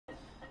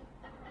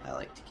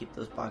like to keep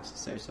those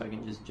boxes there so I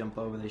can just jump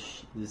over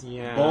this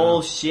Yeah.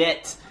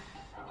 bullshit.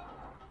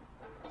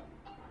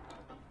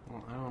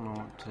 Well, I don't know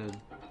what to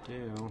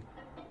do.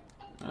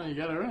 Oh, you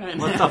got it right.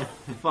 What the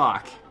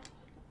fuck?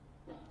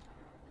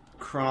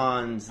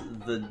 Kron's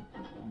the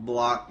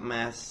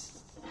Blockmaster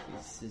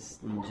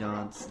System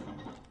Johnson.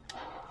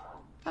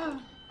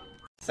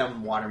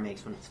 Some water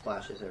makes when it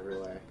splashes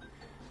everywhere.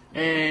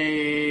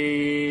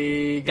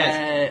 Hey,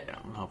 Guys.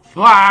 oh,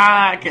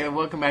 fuck!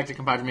 Welcome back to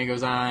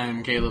CompadrAmigos.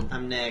 I'm Caleb.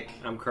 I'm Nick.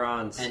 I'm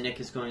Kronz. And Nick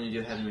is going to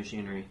do heavy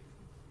machinery.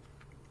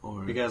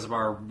 Or Because of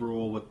our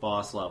rule with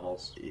boss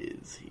levels.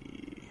 is he?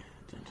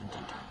 Dun, dun,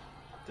 dun,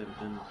 dun. Dun,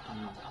 dun,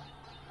 dun.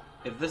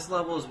 If this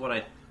level is what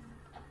I...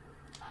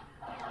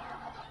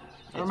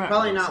 It's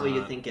probably not it's what you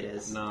not. think it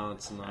is. No,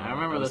 it's not. I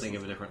remember was this- thinking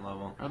of a different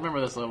level. I remember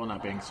this level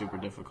not being super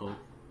difficult.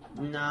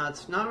 No,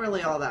 it's not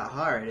really all that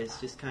hard. It's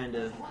just kind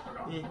of...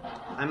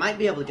 I might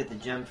be able to get the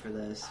gem for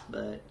this,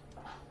 but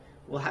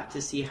we'll have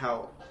to see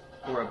how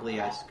horribly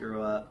I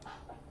screw up,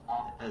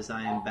 as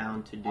I am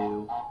bound to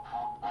do.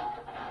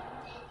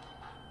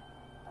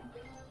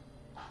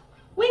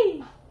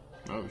 Whee!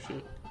 Oh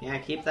shit! Yeah,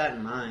 keep that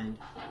in mind.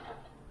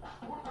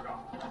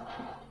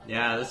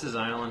 Yeah, this is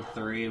Island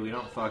 3. We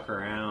don't fuck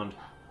around.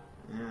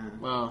 Yeah.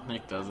 Well,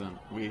 Nick doesn't.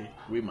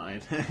 We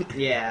might.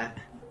 Yeah.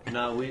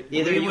 No, we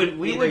Either you-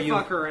 would either you-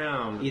 fuck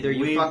around. Either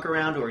you fuck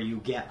around or you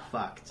get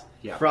fucked.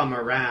 Yeah. From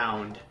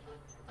around.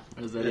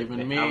 What does that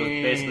even mean? I was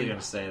basically going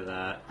to say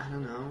that. I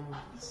don't know.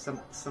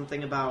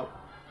 Something about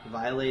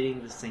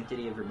violating the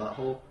sanctity of your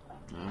butthole.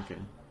 Okay.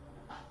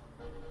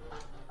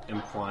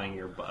 Implying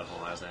your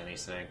butthole has any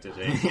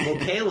sanctity. Well,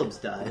 Caleb's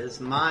does.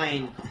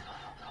 Mine,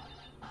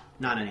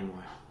 not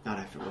anymore. Not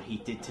after what he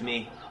did to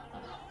me.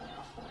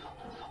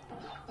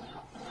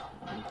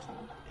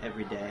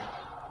 Every day.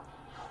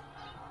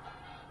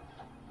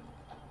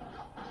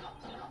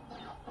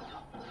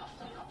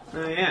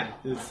 Oh yeah,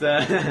 it's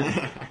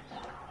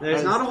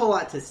there's not a whole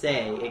lot to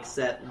say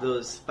except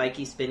those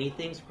spiky spinny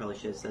things. Probably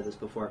should have said this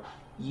before.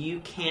 You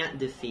can't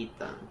defeat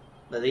them,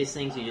 but these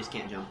things you just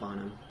can't jump on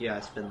them. You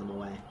gotta spin them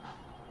away.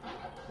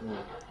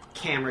 Little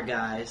camera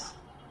guys.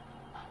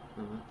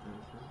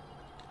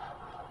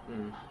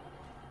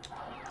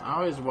 I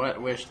always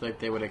wished like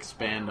they would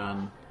expand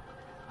on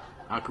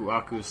Aku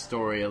Aku's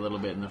story a little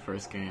bit in the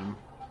first game.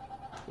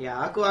 Yeah,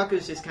 Aku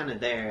Aku's just kind of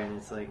there, and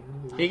it's like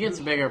He gets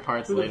bigger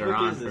parts Who the later fuck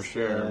on is for this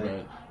sure, guy?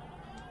 but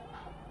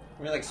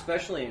I mean, like,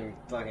 especially in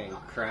fucking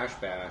Crash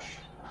Bash.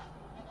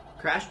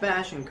 Crash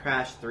Bash and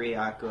Crash 3,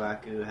 Aku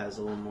Aku has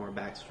a little more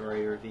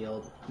backstory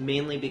revealed,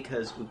 mainly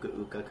because Uka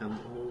Uka comes.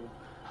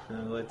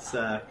 Let's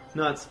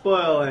not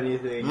spoil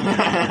anything.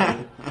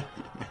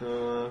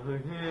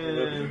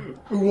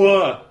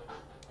 What?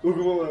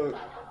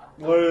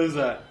 What is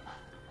that?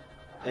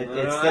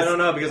 It's I don't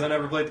know because I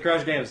never played the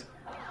Crash games.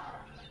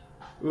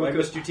 Why Uka,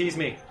 must you tease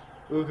me?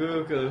 Uka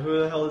Uka, who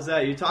the hell is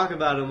that? You talk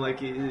about him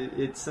like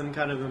it's some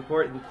kind of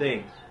important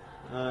thing.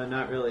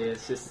 Not really.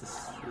 It's just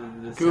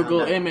the Google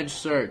sound image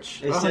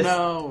search. It's Oh just-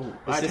 no!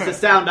 It's just the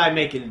sound I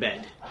make in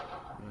bed.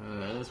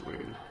 That is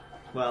weird.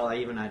 Well,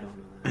 I don't know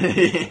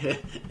that.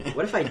 uh,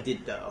 What if I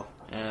did though?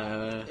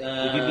 It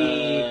could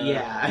be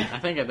yeah. I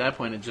think at that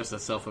point it's just a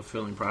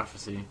self-fulfilling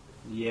prophecy.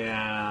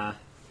 Yeah.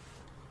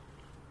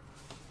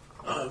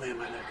 Oh man,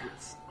 my neck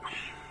hurts.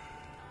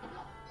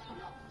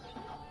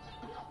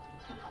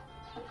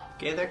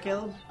 Okay, there,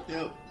 Caleb.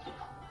 Yep.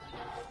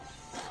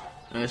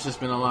 It's just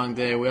been a long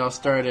day. We all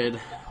started.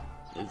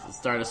 It's the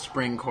start of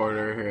spring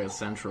quarter here at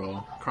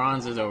Central.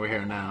 Kronz is over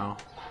here now,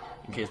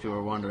 in case people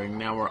were wondering.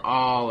 Now we're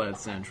all at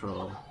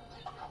Central.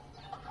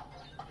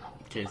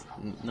 In case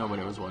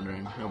nobody was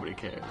wondering. Nobody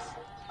cares.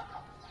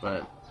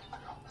 But,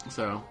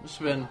 so,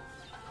 just been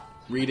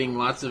reading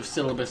lots of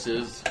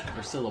syllabuses,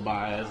 or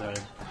syllabi, as I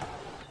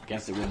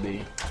guess it would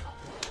be.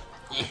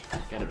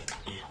 Got it.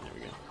 There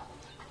we go.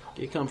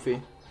 Get comfy.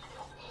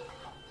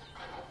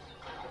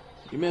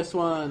 You missed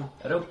one.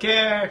 I don't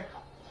care.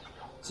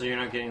 So you're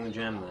not getting the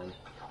gem then?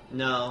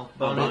 No,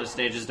 Bonus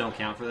stages don't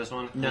count for this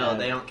one? No,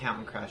 they don't count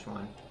in Crash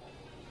 1.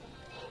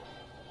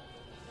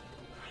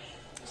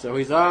 So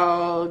he's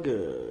all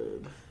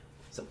good.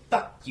 So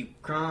fuck you,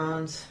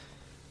 Kronz.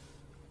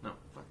 No,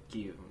 fuck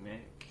you,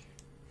 Nick.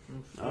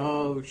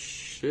 Oh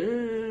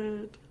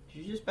shit.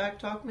 Did you just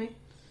backtalk me?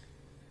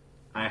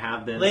 I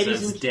have been Ladies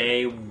since and-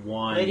 day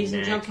one, Ladies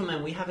and Nick.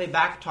 gentlemen, we have a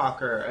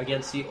backtalker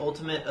against the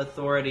ultimate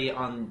authority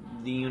on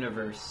the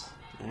universe.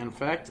 In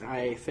fact,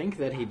 I think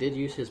that he did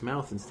use his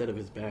mouth instead of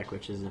his back,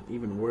 which is an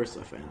even worse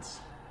offense.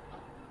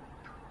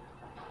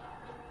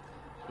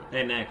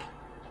 Hey, Nick.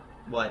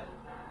 What?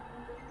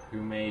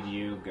 Who made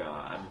you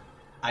God?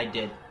 I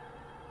did.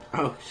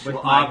 Oh shit.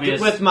 Well,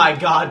 With my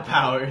god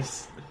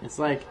powers. It's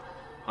like,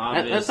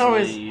 Obviously, that's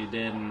always- you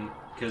didn't,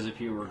 because if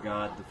you were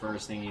God, the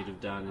first thing you'd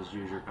have done is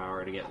use your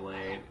power to get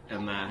laid,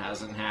 and that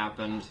hasn't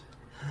happened.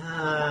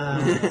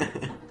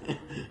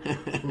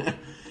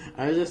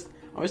 I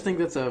always think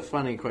that's a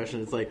funny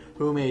question. It's like,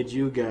 who made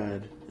you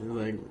God? And it's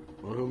like,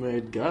 well, who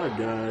made God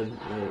God?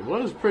 It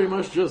was pretty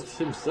much just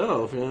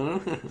himself, you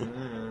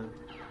know?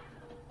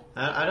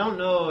 I don't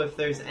know if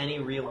there's any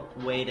real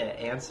way to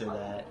answer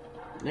that.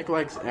 Nick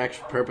likes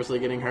actually purposely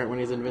getting hurt when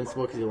he's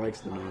invincible because he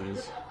likes the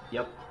noise.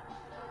 Yep.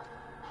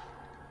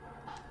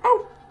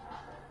 Oh!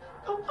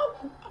 Oh,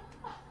 oh.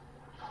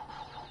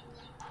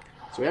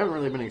 So we haven't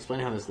really been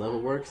explaining how this level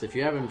works. If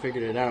you haven't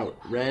figured it out,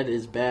 red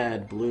is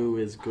bad, blue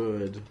is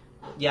good.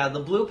 Yeah,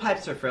 the blue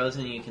pipes are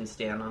frozen and you can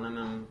stand on them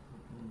and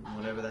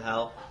whatever the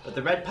hell. But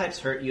the red pipes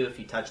hurt you if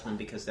you touch them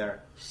because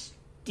they're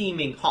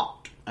steaming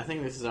hot. I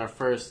think this is our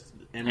first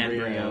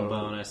Embryo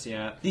bonus,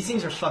 yeah. These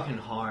things are fucking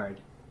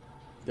hard.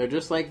 They're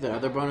just like the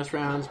other bonus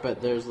rounds, but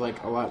there's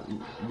like a lot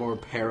more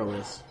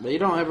perilous. But you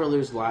don't ever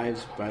lose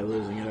lives by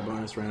losing in a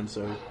bonus round,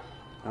 so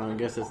I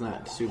guess it's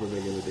not super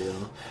big of a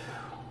deal.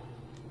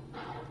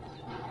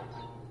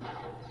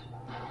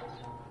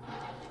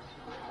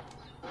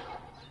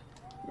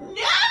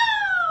 No!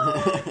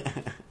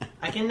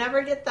 I can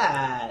never get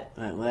that.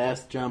 That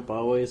last jump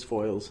always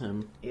foils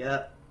him.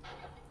 Yep.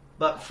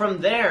 But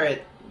from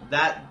there,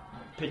 that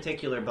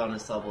particular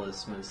bonus level is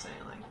smooth sailing.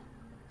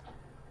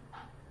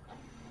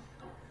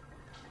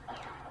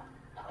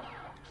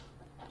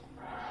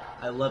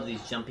 I love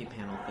these jumpy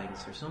panel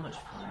things. They're so much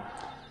fun.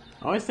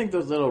 I always think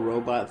those little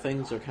robot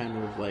things are kind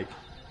of like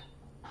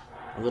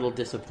a little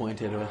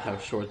disappointed with how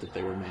short that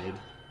they were made.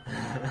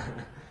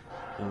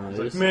 It's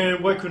like,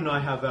 man, why couldn't I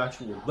have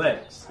actual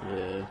legs?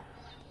 Yeah.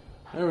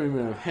 I don't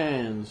even have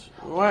hands.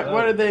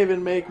 Why did they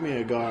even make me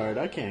a guard?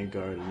 I can't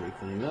guard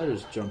anything. They'll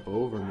just jump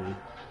over me.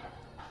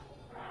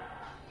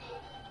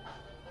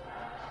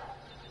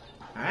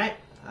 Alright,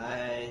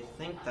 I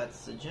think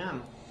that's the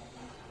gem.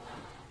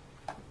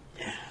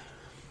 Yeah.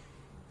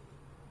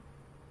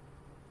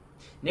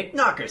 Nick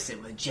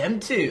Knockerson with Gem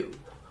 2.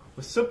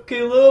 What's up,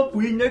 Caleb?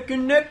 We neck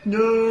and neck now.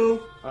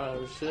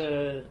 Oh,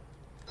 shit.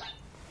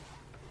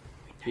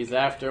 He's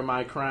after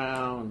my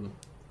crown.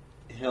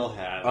 He'll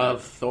have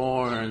Of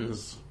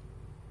thorns.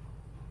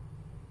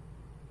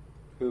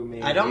 Who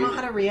made I don't you? know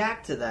how to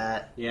react to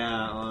that. Yeah,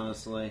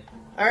 honestly.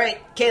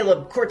 Alright,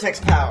 Caleb, Cortex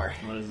Power.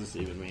 What does this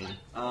even mean?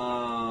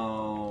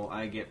 Oh,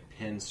 I get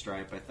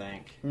pinstripe, I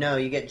think. No,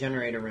 you get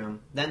Generator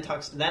Room. Then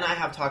I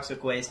have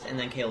Toxic Waste, and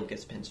then Caleb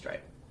gets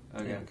Pinstripe.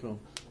 Okay. Yeah, cool.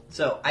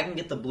 So, I can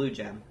get the blue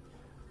gem.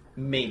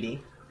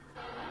 Maybe.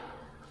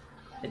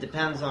 It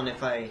depends on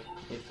if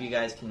you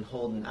guys can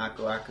hold an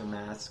Aku Aku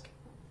mask.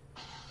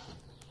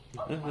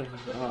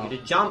 Oh. You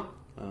to jump!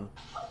 Oh.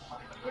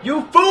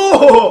 You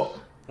fool!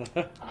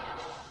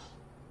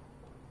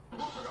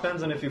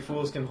 Depends on if you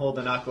fools can hold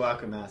an Aku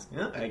Aku mask.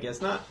 Yeah, I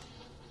guess not.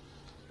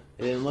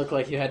 It didn't look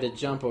like you had to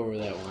jump over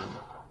that one.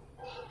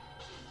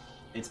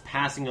 It's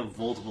passing a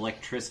volt of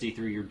electricity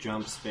through your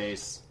jump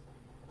space.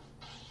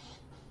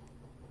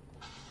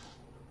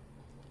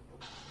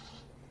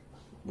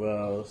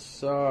 Well,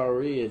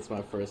 sorry, it's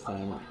my first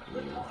time.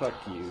 Fuck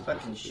you.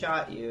 Fucking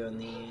shot you in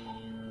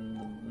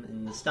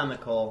the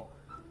stomach hole.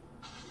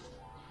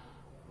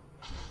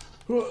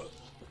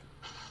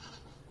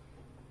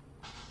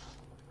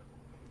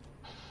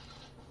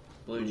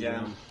 Blue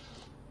gem.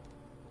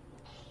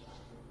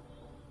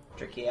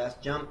 Tricky ass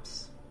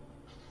jumps.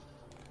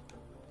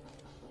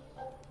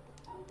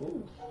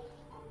 Ooh.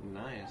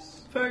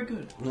 Nice. Very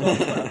good. Go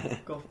for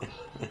it. Go for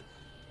it.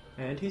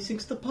 And he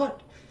sinks the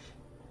putt.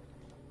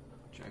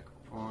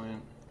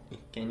 Checkpoint.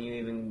 Can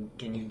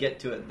you get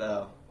to it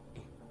though?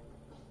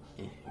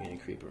 You're gonna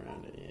creep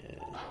around it,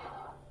 yeah.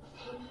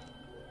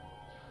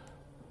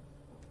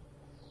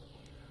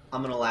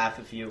 I'm gonna laugh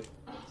if you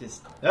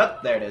just... Oh,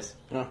 there it is.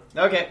 Oh.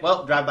 Okay,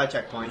 well, drive-by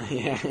checkpoint.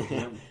 Yeah,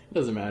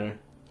 doesn't matter.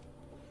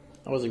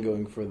 I wasn't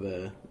going for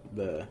the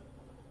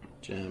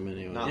gem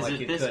anyway. Not Is like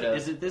it you this? could've.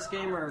 Is it this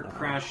game or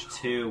Crash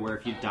 2, where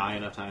if you die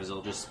enough times,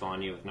 it'll just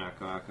spawn you with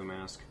Naku Aku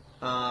Mask?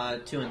 2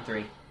 and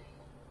 3.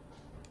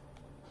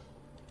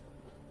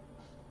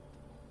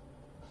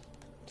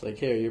 It's like,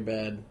 here, you're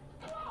bad.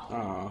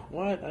 Aw,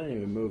 what? I didn't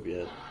even move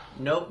yet.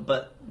 Nope,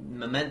 but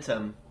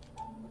momentum.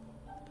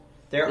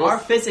 There Yes. are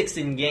physics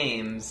in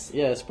games.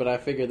 Yes, but I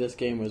figured this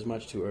game was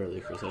much too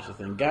early for such a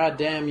thing. God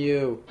damn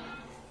you!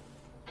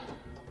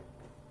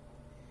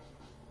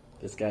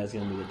 This guy's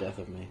gonna be the death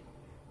of me.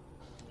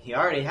 He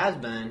already has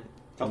been.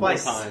 More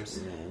Twice. times.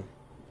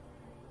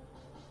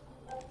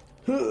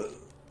 Yeah.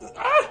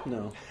 Ah!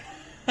 No.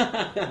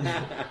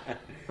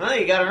 Well,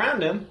 you got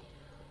around him.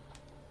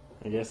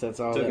 I guess that's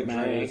all Took that a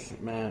matters.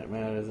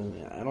 Matters,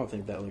 and I don't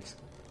think that looks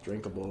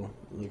drinkable.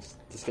 It looks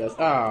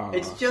disgusting. Oh.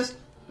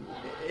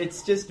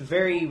 It's just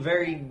very,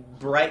 very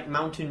bright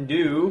Mountain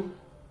Dew.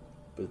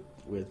 But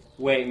with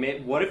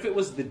Wait, what if it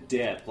was the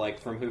dip, like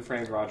from Who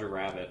Framed Roger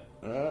Rabbit?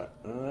 that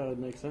would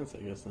make sense, I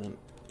guess then.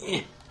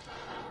 That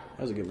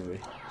was a good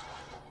movie.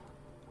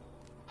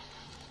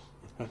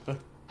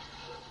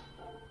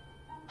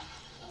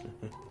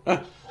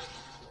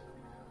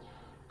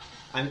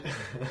 I'm.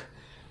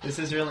 This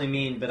is really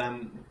mean, but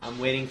I'm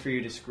waiting for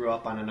you to screw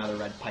up on another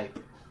red pipe.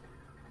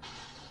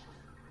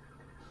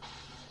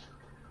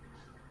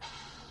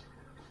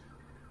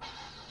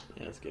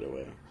 Yeah, let's get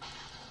away.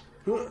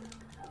 He'll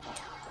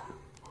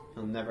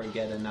never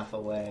get enough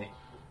away.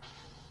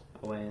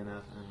 Away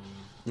enough.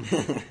 I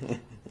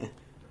don't know.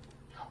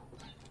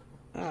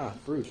 Ah,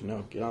 fruit.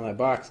 No, get on that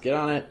box. Get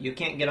on it. You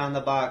can't get on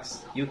the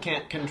box. You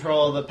can't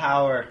control the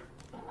power.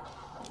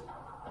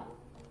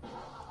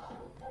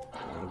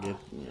 I'll get...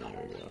 Yeah,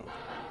 there we go.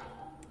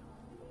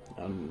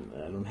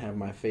 I don't have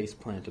my face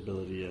plant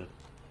ability yet.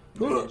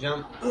 Learn to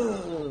jump.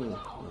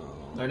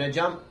 Oh. Learn to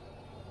jump.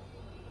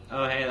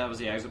 Oh, hey, that was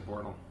the exit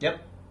portal.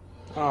 Yep.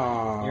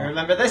 Aw. You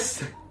remember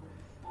this?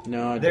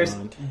 No, I There's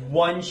don't.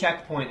 one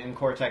checkpoint in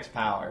Cortex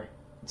Power.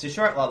 It's a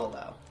short level,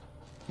 though.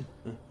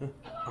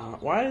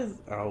 Why is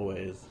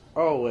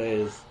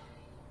always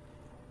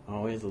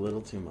a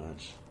little too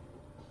much?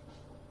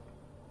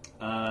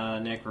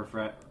 Nick,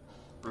 refresh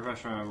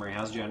my memory.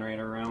 How's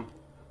generator room?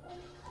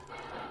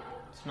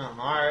 It's not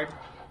hard.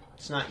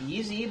 It's not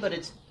easy, but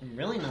it's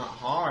really not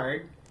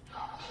hard.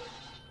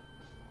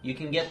 You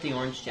can get the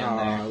orange gem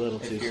there a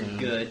little if too you're soon.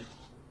 good.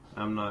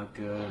 I'm not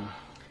good.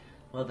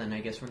 Well, then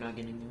I guess we're not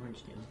getting the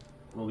orange gem.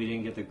 Well, we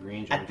didn't get the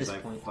green gem At this because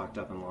I point. fucked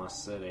up in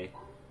Lost City.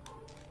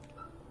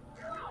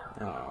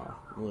 Oh,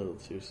 a little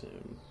too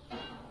soon.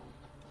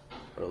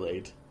 Or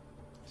late.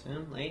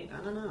 Soon? Late?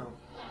 I don't know.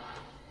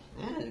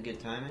 Yeah, it's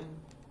good timing.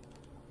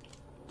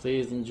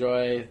 Please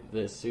enjoy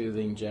the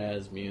soothing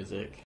jazz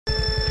music.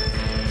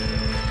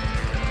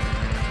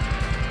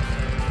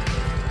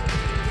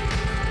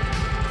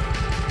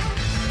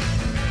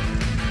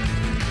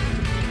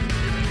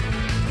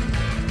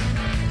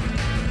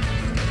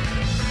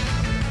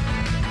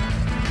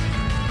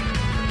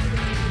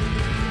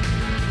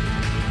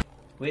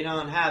 We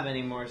don't have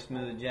any more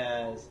smooth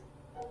jazz.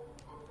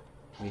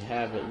 We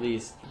have at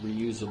least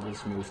reusable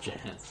smooth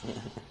jazz.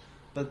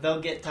 But they'll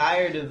get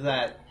tired of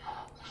that.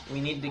 We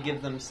need to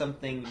give them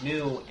something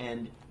new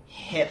and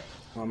hip.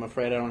 Well, I'm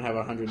afraid I don't have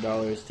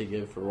 $100 to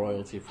give for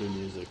royalty-free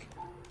music.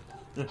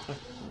 Okay.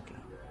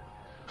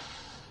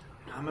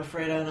 I'm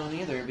afraid I don't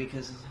either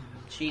because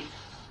I'm cheap.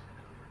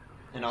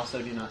 And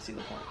also do not see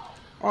the point.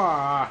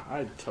 Ah,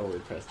 I totally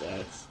pressed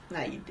X.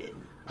 No, you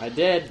didn't. I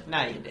did.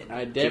 No, you didn't.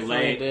 I definitely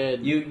late.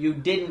 did. You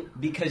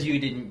didn't because you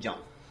didn't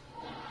jump.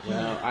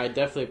 Well, I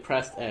definitely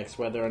pressed X.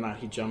 Whether or not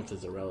he jumped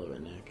is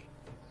irrelevant, Nick.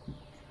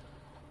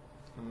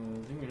 I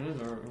think it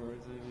is, or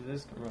it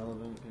is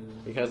relevant.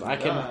 Because I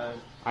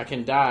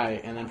can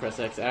die and then press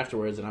X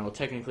afterwards, and I will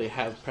technically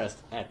have pressed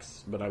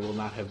X, but I will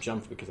not have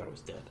jumped because I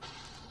was dead.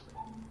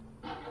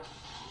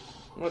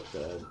 What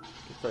the?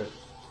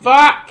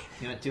 Fuck!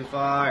 You went too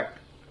far.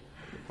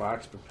 The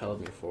box propelled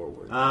me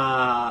forward.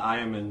 I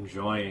am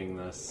enjoying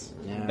this.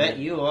 Yeah, Bet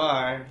you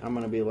are. I'm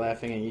gonna be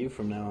laughing at you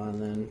from now on,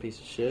 then, piece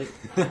of shit.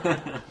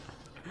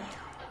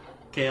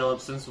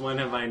 Caleb, since when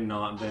have I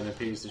not been a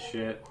piece of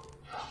shit?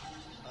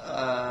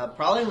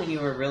 Probably when you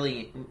were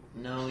really...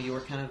 No, you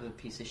were kind of a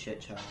piece of shit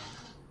child.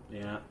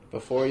 Yeah.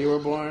 Before you were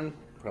born?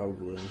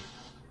 Probably.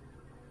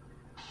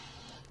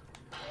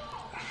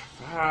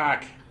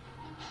 Fuck!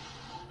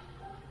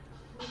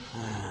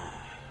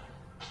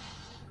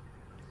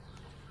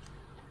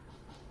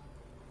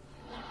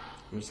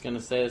 I'm just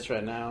gonna say this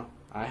right now.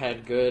 I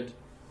had good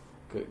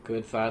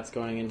thoughts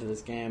going into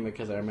this game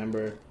because I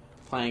remember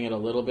playing it a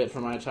little bit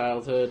from my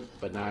childhood,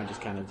 but now I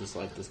just kind of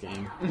dislike this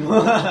game.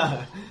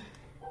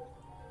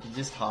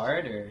 Just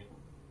hard, or...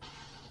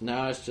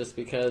 No, it's just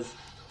because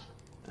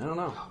I don't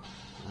know.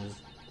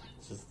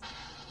 It's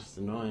just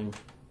annoying.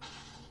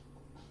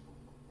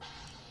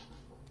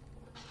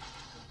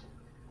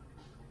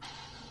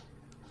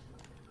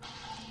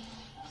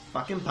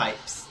 Fucking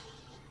pipes.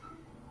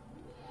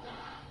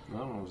 I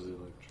don't know if it was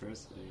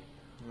electricity.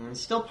 It's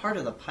still part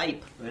of the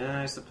pipe.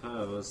 Yeah, I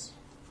suppose.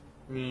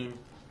 I mean,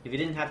 if he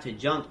didn't have to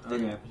jump,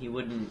 then Okay. he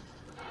wouldn't...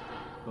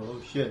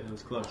 Oh shit, that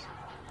was close.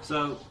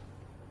 So,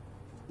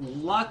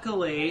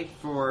 luckily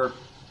for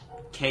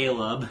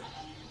Caleb,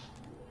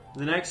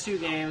 the next two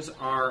games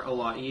are a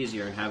lot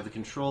easier and have the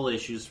control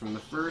issues from the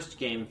first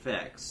game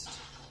fixed.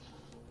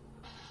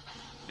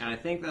 And I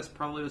think that's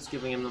probably what's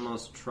giving him the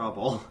most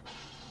trouble.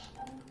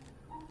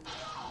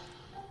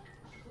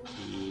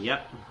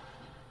 Yep.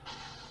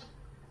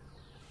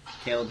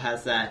 Caleb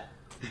has that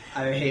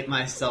I hate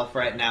myself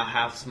right now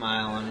half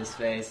smile on his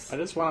face. I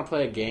just want to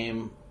play a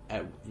game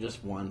at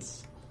just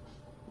once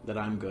that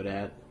I'm good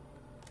at.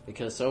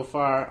 Because so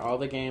far, all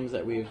the games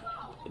that we've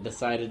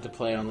decided to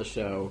play on the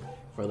show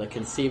for the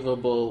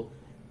conceivable,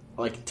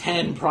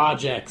 10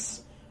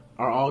 projects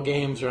are all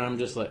games where I'm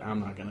just like,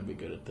 I'm not going to be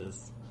good at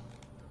this.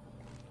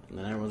 And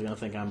then everyone's going to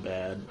think I'm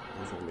bad.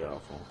 It's going to be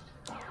awful.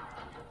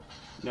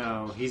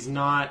 No, he's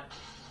not.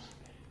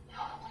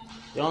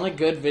 The only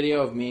good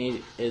video of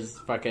me is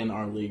fucking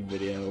our league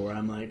video where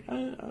I'm like,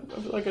 I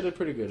feel like I did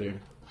pretty good here.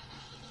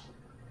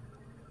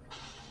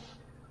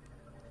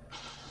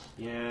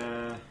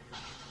 Yeah.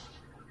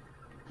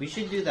 We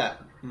should do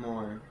that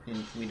more,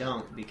 and we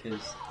don't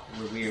because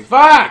we're weird.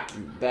 Fuck!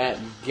 That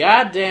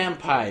goddamn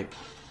pipe.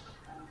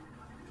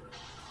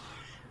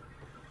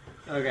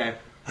 Okay.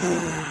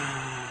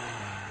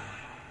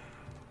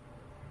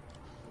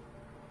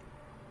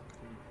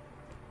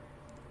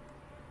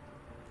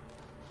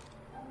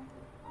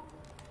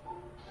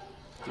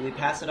 Do we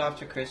pass it off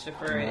to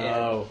Christopher?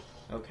 No.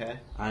 Okay.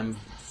 I'm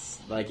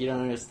Like, you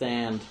don't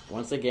understand.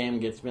 Once a game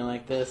gets me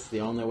like this, the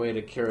only way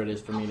to cure it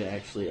is for me to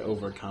actually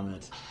overcome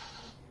it.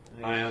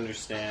 I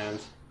understand.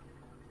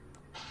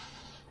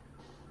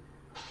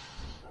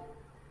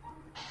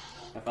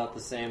 I felt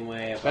the same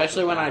way.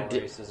 Especially when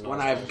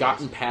I've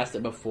gotten past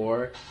it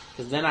before,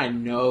 because then I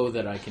know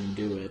that I can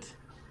do it.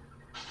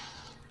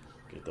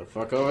 Get the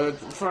fuck over it.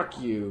 Fuck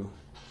you.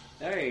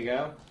 There you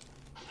go.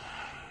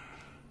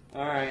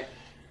 Alright.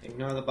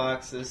 Ignore the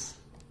boxes.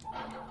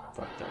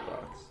 Fuck that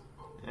box.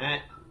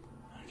 Alright.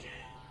 Okay.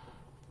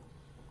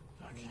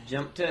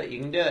 Jump to it. You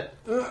can do it.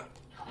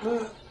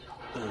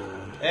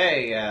 There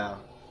you go.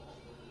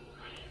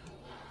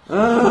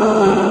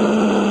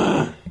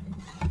 Oh,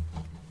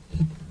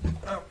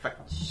 fuck.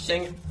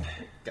 Sing it.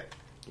 Go.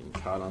 Getting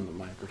caught on the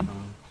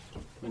microphone.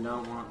 We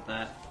don't want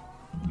that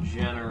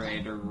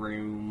generator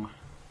room.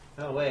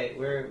 Oh, wait.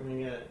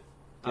 We got...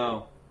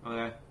 Oh,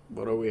 okay.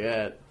 What are we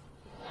at?